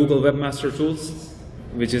Google Webmaster Tools,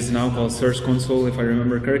 which is now called Search Console if I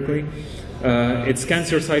remember correctly, it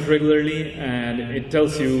scans your site regularly and it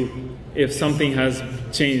tells you if something has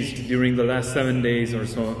changed during the last 7 days or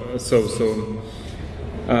so.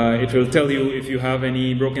 It will tell you if you have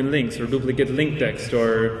any broken links or duplicate link text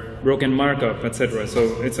or broken markup, etc.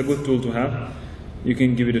 So it's a good tool to have. You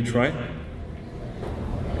can give it a try.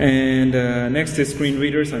 And next is screen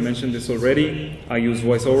readers. I mentioned this already. I use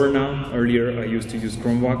VoiceOver now. Earlier I used to use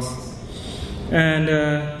ChromeVox. And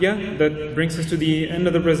yeah, that brings us to the end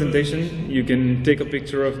of the presentation. You can take a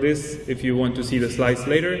picture of this if you want to see the slides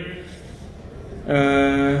later.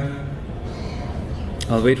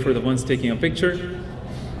 I'll wait for the ones taking a picture.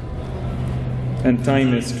 And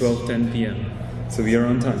time is 12:10 p.m. So we are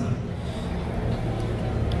on time.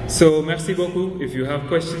 So merci beaucoup. If you have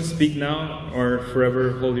questions, speak now or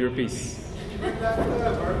forever hold your peace.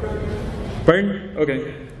 Pardon?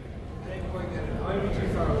 Okay.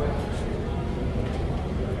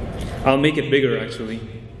 I'll make it bigger actually.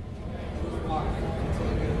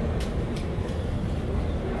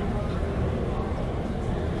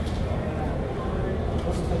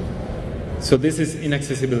 So this is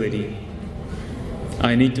inaccessibility.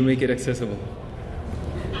 I need to make it accessible.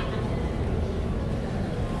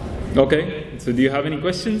 Okay, so do you have any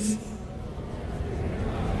questions?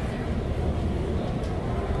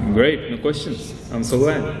 Great, no questions. I'm so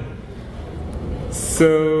glad.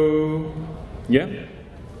 So, yeah.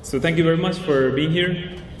 So thank you very much for being here.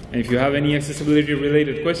 And if you have any accessibility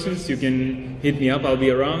related questions, you can hit me up. I'll be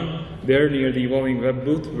around there near the Evolving Web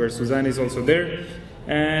booth where Suzanne is also there.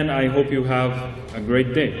 And I hope you have a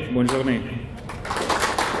great day. Bonne journée.